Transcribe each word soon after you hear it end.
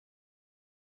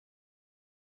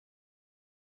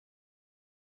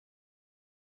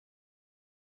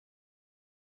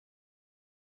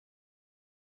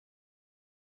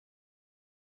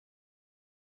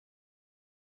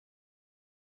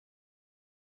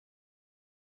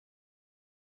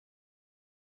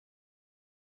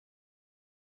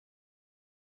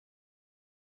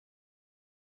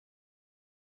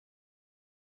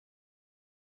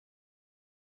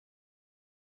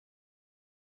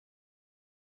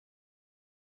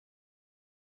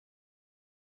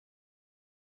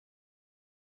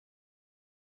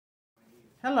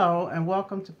Hello and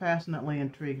welcome to Passionately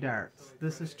Intrigued Arts.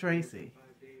 This is Tracy.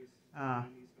 I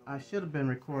should have been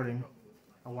recording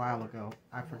a while ago.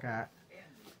 I forgot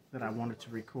that I wanted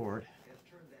to record.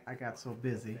 I got so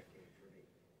busy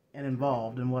and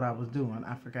involved in what I was doing,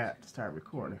 I forgot to start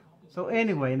recording. So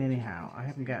anyway and anyhow, I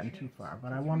haven't gotten too far,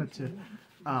 but I wanted to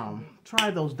try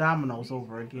those dominoes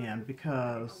over again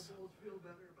because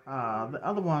the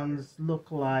other ones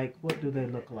look like, what do they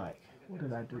look like? What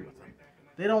did I do with them?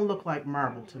 They don't look like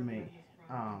marble to me.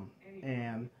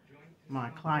 And my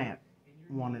client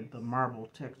wanted the marble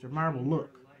texture, marble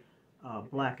look,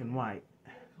 black and white.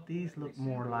 These look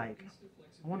more like,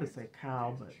 I want to say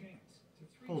cow, but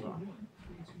hold on.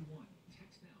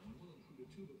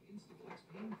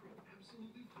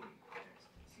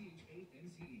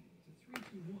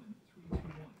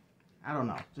 I don't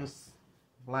know, just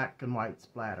black and white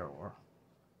splatter, or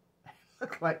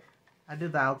look like I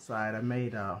did the outside.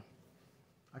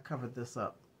 I covered this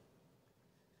up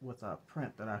with a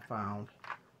print that I found,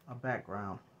 a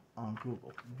background on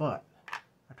Google, but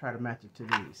I try to match it to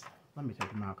these. Let me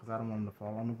take them out because I don't want them to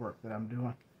fall on the work that I'm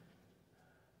doing.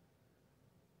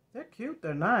 They're cute,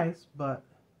 they're nice, but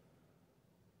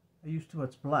I used too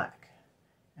much black.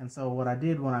 And so what I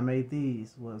did when I made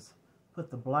these was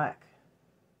put the black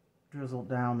drizzled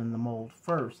down in the mold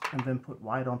first and then put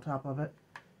white on top of it.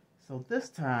 So this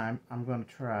time I'm going to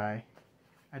try,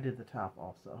 I did the top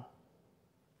also,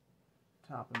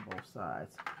 top and both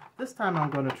sides. This time I'm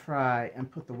going to try and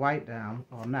put the white down.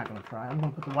 Well, I'm not going to try. I'm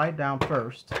going to put the white down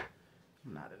first.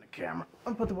 I'm not in the camera.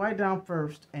 I'm going to put the white down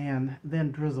first and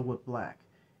then drizzle with black.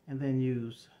 And then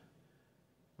use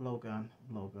blow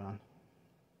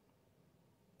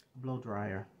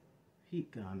dryer,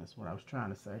 heat gun is what I was trying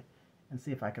to say, and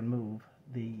see if I can move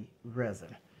the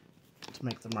resin to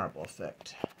make the marble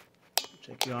effect.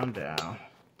 Take you on down.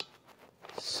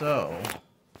 So,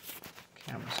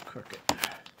 camera's crooked.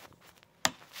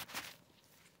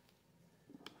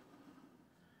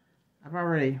 I've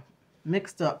already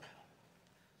mixed up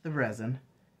the resin,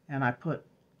 and I put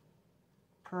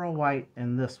pearl white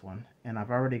in this one, and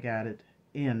I've already got it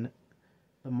in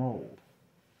the mold.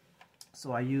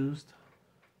 So I used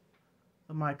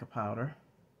the mica powder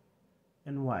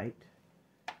in white,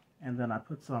 and then I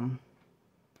put some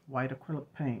white acrylic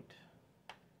paint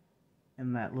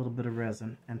in that little bit of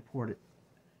resin and poured it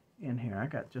in here. I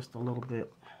got just a little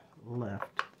bit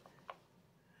left.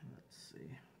 Let's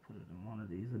see, put it in one of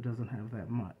these. It doesn't have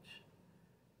that much.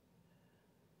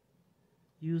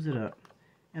 Use it up.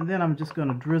 And then I'm just going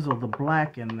to drizzle the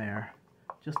black in there,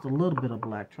 just a little bit of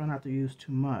black. Try not to use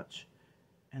too much,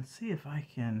 and see if I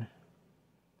can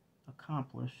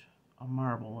accomplish a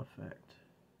marble effect.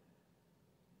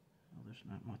 Oh, there's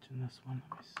not much in this one.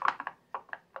 Let me see.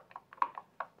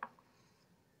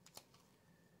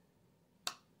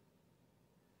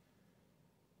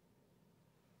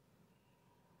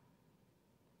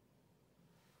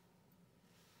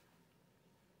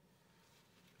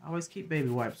 Always keep baby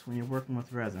wipes when you're working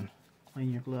with resin. Clean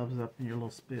your gloves up and your little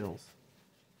spills.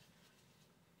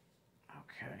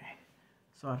 Okay,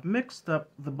 so I've mixed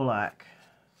up the black,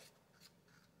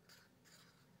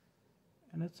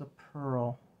 and it's a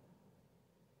pearl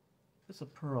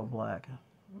black. I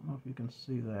don't know if you can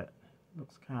see that. It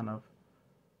looks kind of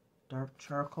dark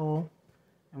charcoal,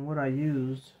 and what I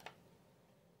used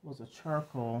was a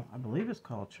charcoal, I believe it's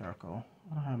called charcoal.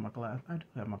 I don't have my glass, I do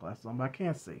have my glasses on, but I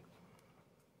can't see.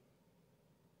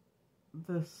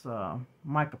 This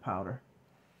mica powder,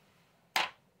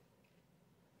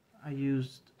 I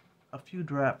used a few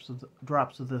drops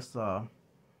of this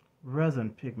resin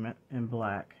pigment in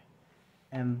black,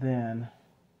 and then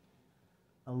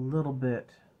a little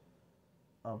bit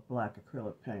of black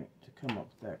acrylic paint to come up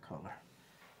with that color.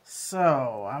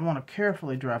 So I want to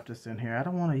carefully drop this in here. I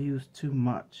don't want to use too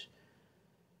much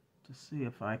to see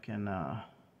if I can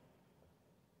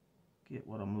get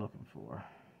what I'm looking for.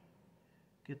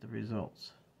 Get the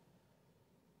results.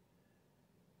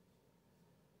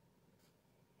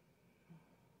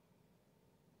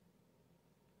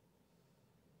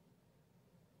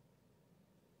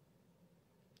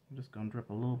 I'm just going to drip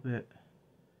a little bit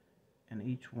in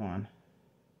each one.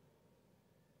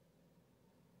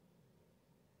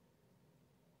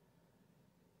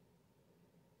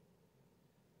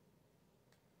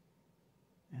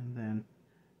 And then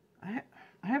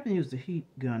I haven't used the heat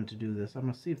gun to do this. I'm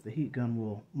going to see if the heat gun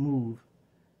will move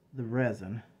the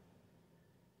resin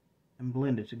and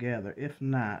blend it together. If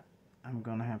not, I'm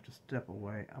going to have to step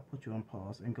away. I'll put you on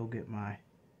pause and go get my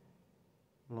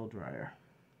blow dryer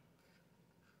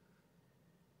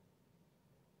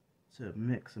to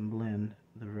mix and blend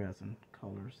the resin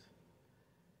colors.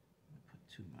 I put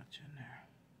too much in there.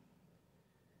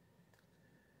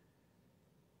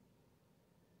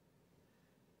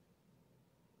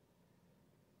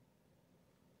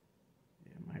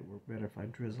 work better if I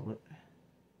drizzle it.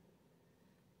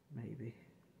 Maybe.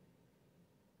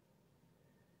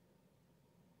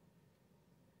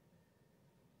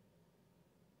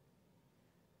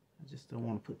 I just don't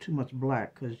want to put too much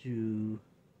black because you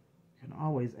can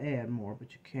always add more,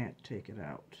 but you can't take it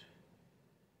out.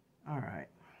 All right.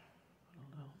 Put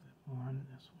a little bit more in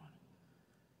this one.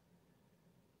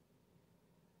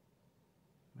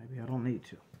 Maybe I don't need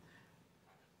to.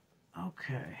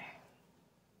 Okay.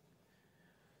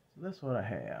 So that's what I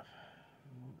have.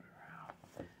 Move it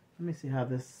around. Let me see how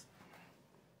this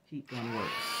heat gun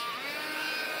works.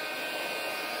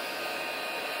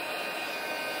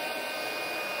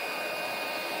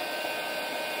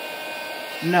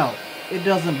 No, it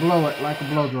doesn't blow it like a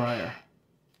blow dryer.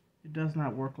 It does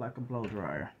not work like a blow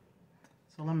dryer.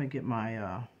 So let me get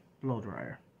my blow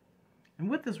dryer. And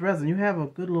with this resin, you have a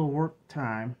good little work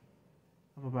time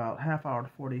of about half hour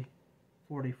to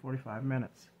 45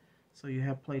 minutes. So you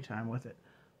have playtime with it.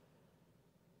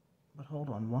 But hold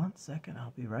on one second,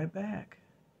 I'll be right back.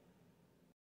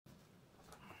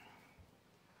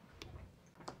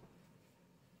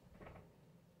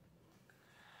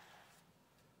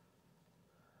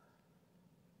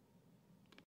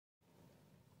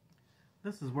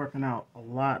 This is working out a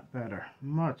lot better,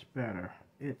 much better.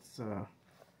 It's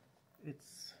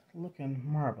looking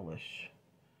marvelish,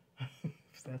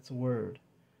 if that's a word.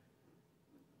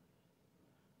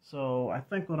 So I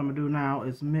think what I'm gonna do now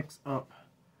is mix up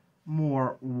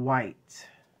more white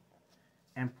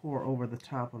and pour over the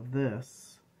top of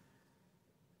this,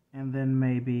 and then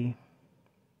maybe,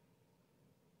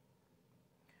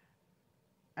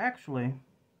 actually,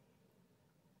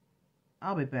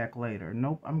 I'll be back later.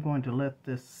 Nope, I'm going to let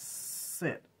this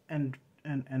sit and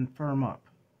firm up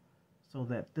so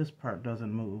that this part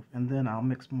doesn't move, and then I'll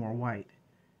mix more white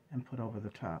and put over the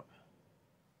top.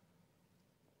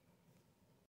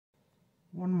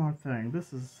 One more thing,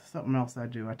 this is something else I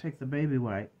do. I take the baby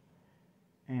white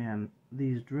and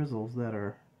these drizzles that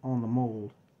are on the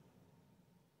mold,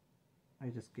 I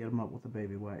just get them up with the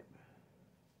baby wipe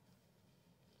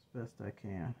as best I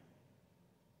can.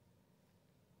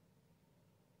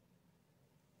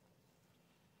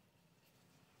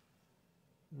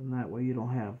 And that way you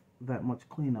don't have that much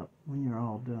cleanup when you're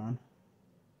all done.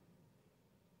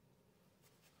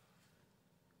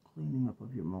 Cleaning up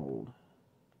of your mold.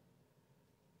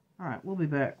 Alright, we'll be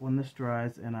back when this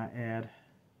dries and I add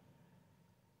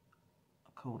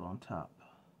a coat on top.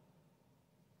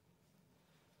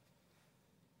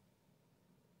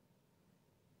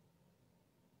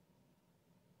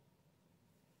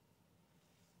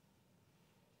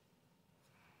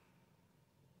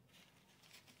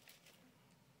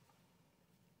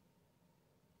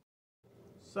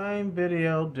 Same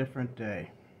video, different day.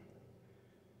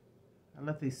 I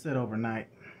let these sit overnight.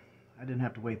 I didn't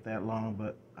have to wait that long,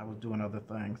 but I was doing other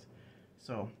things.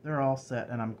 So they're all set,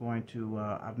 and I'm going to,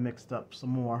 I've mixed up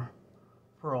some more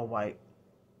pearl white.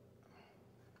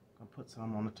 I'll put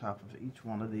some on the top of each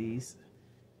one of these,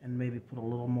 and maybe put a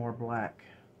little more black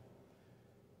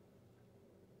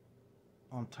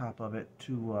on top of it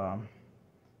to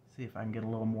see if I can get a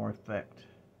little more effect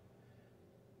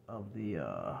of the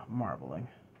marbling.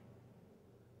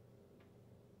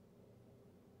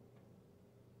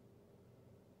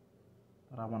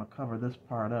 But I want to cover this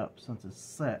part up since it's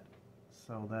set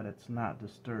so that it's not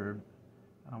disturbed.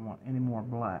 I don't want any more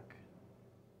black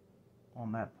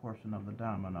on that portion of the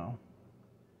domino.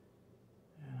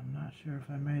 And I'm not sure if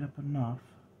I made up enough.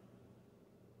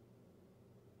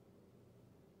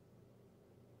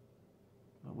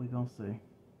 But we're going to see.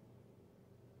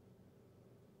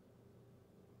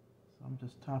 So I'm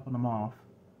just topping them off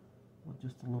with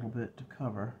just a little bit to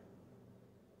cover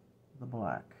the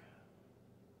black.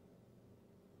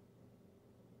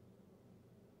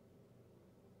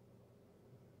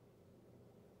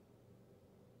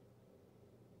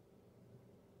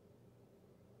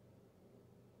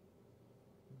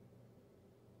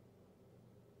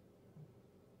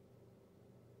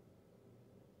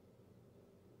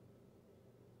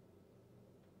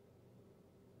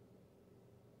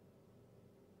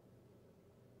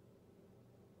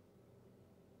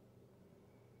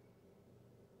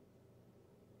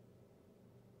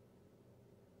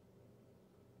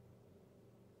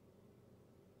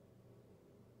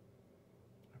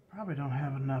 Probably don't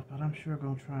have enough, but I'm sure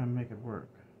going to try and make it work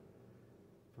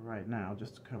for right now,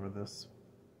 just to cover this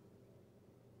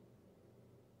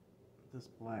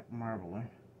black marbling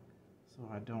so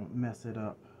I don't mess it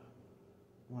up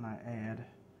when I add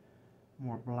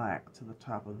more black to the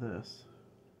top of this.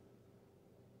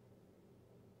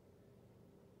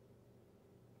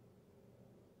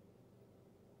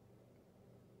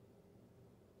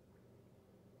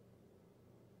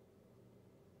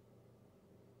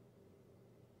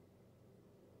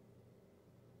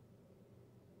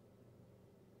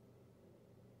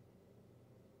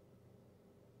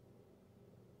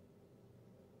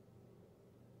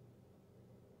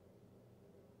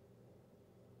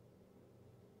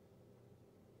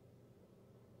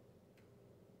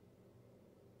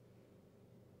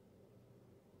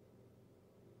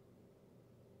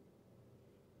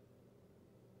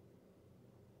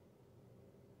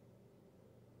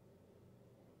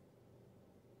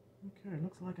 Okay,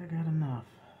 looks like I got enough.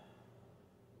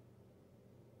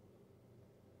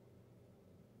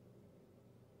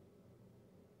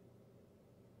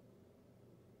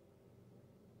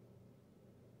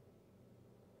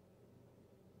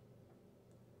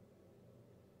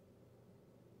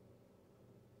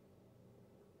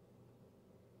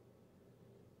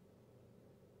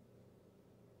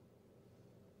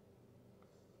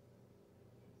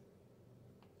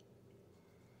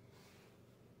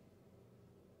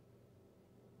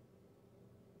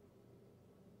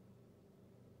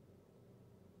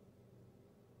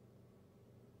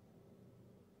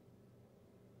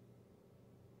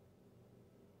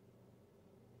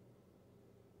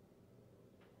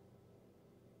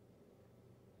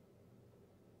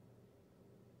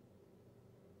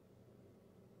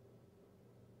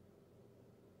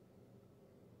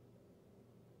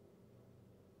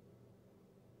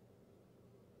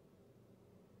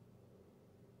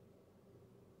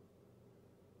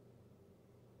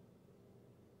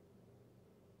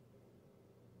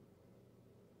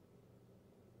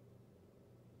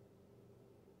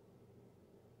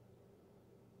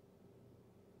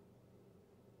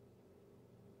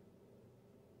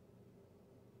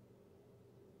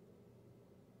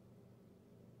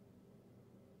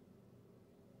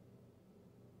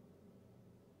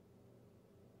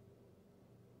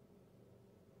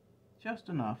 Just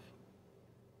enough.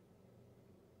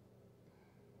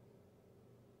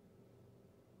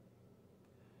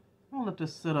 I'll let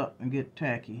this sit up and get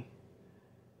tacky.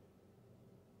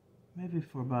 Maybe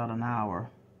for about an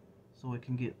hour so it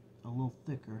can get a little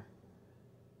thicker.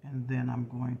 And then I'm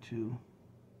going to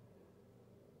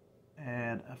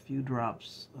add a few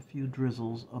drops, a few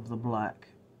drizzles of the black.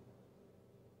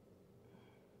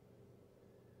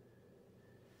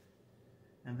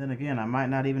 And then again, I might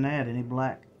not even add any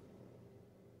black.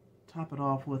 Top it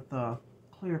off with a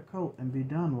clear coat and be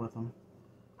done with them.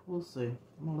 We'll see.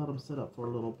 I'm going to let them sit up for a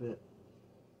little bit.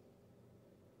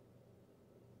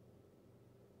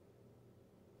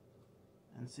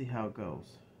 And see how it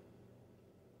goes.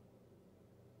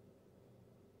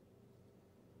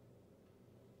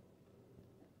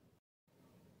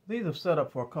 These have set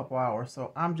up for a couple hours,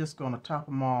 so I'm just going to top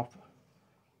them off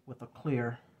with a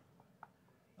clear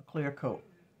coat.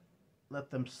 Let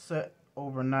them set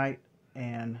overnight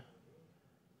and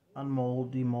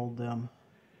unmold, demold them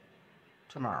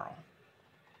tomorrow.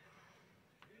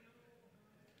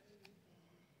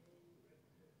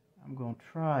 I'm going to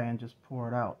try and just pour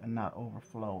it out and not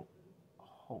overflow,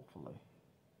 hopefully.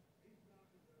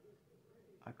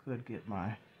 I could get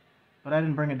but I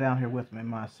didn't bring it down here with me,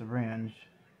 my syringe,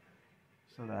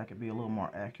 so that I could be a little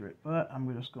more accurate. But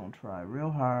I'm just going to try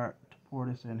real hard to pour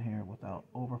this in here without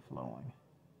overflowing.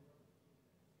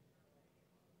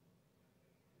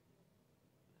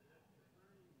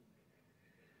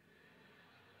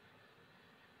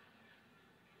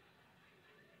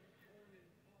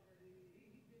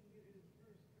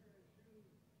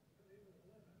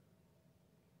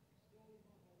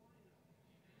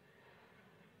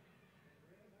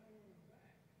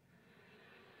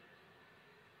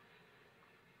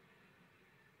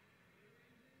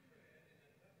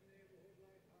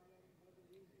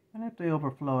 And if they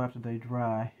overflow after they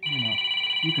dry,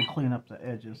 you can clean up the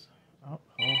edges. Oh,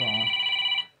 hold on.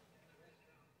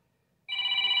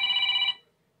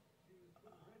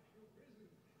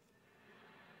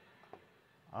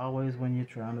 Always when you're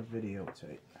trying to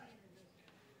videotape.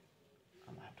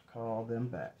 I'm gonna have to call them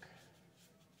back.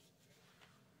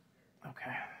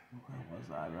 Okay, where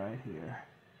was I? Right here.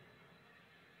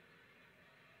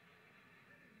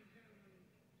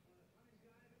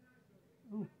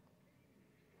 Ooh.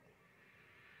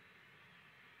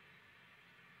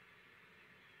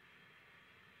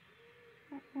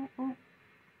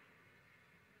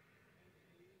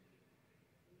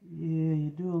 Yeah,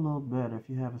 you do a little better if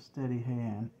you have a steady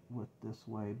hand with this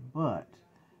way, but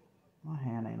my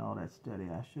hand ain't all that steady.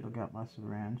 I should have got my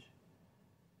syringe.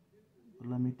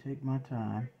 But let me take my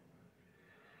time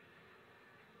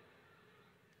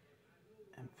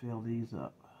and fill these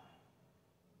up.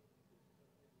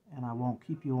 And I won't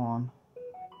keep you on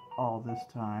all this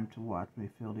time to watch me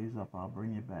fill these up. I'll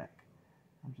bring you back.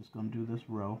 I'm just going to do this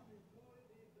row.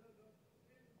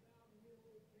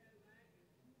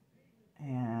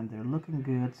 And they're looking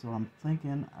good, so I'm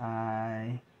thinking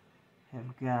I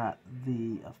have got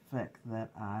the effect that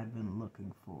I've been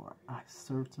looking for. I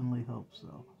certainly hope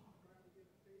so.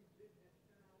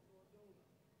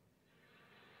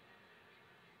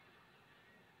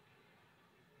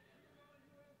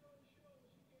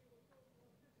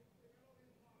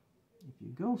 If you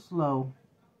go slow,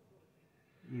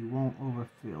 you won't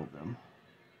overfill them.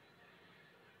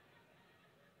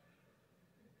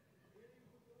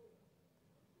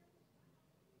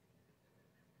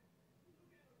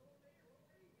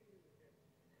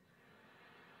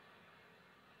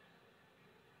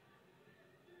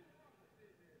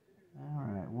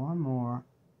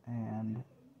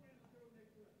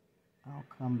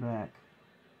 come back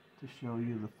to show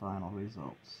you the final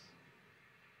results.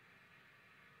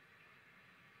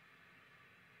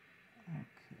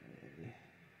 Okay,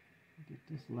 get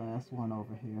this last one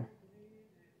over here.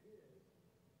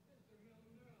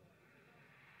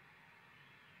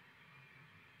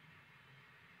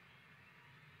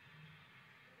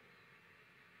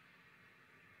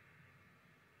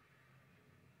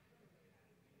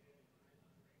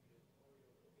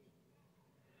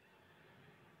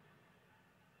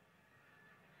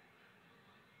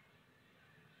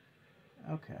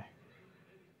 Okay.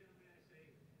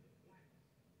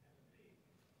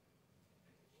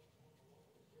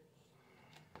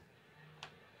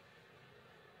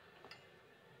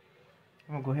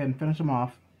 I'm going to go ahead and finish them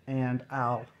off, and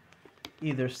I'll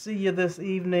either see you this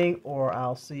evening or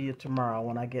I'll see you tomorrow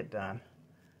when I get done.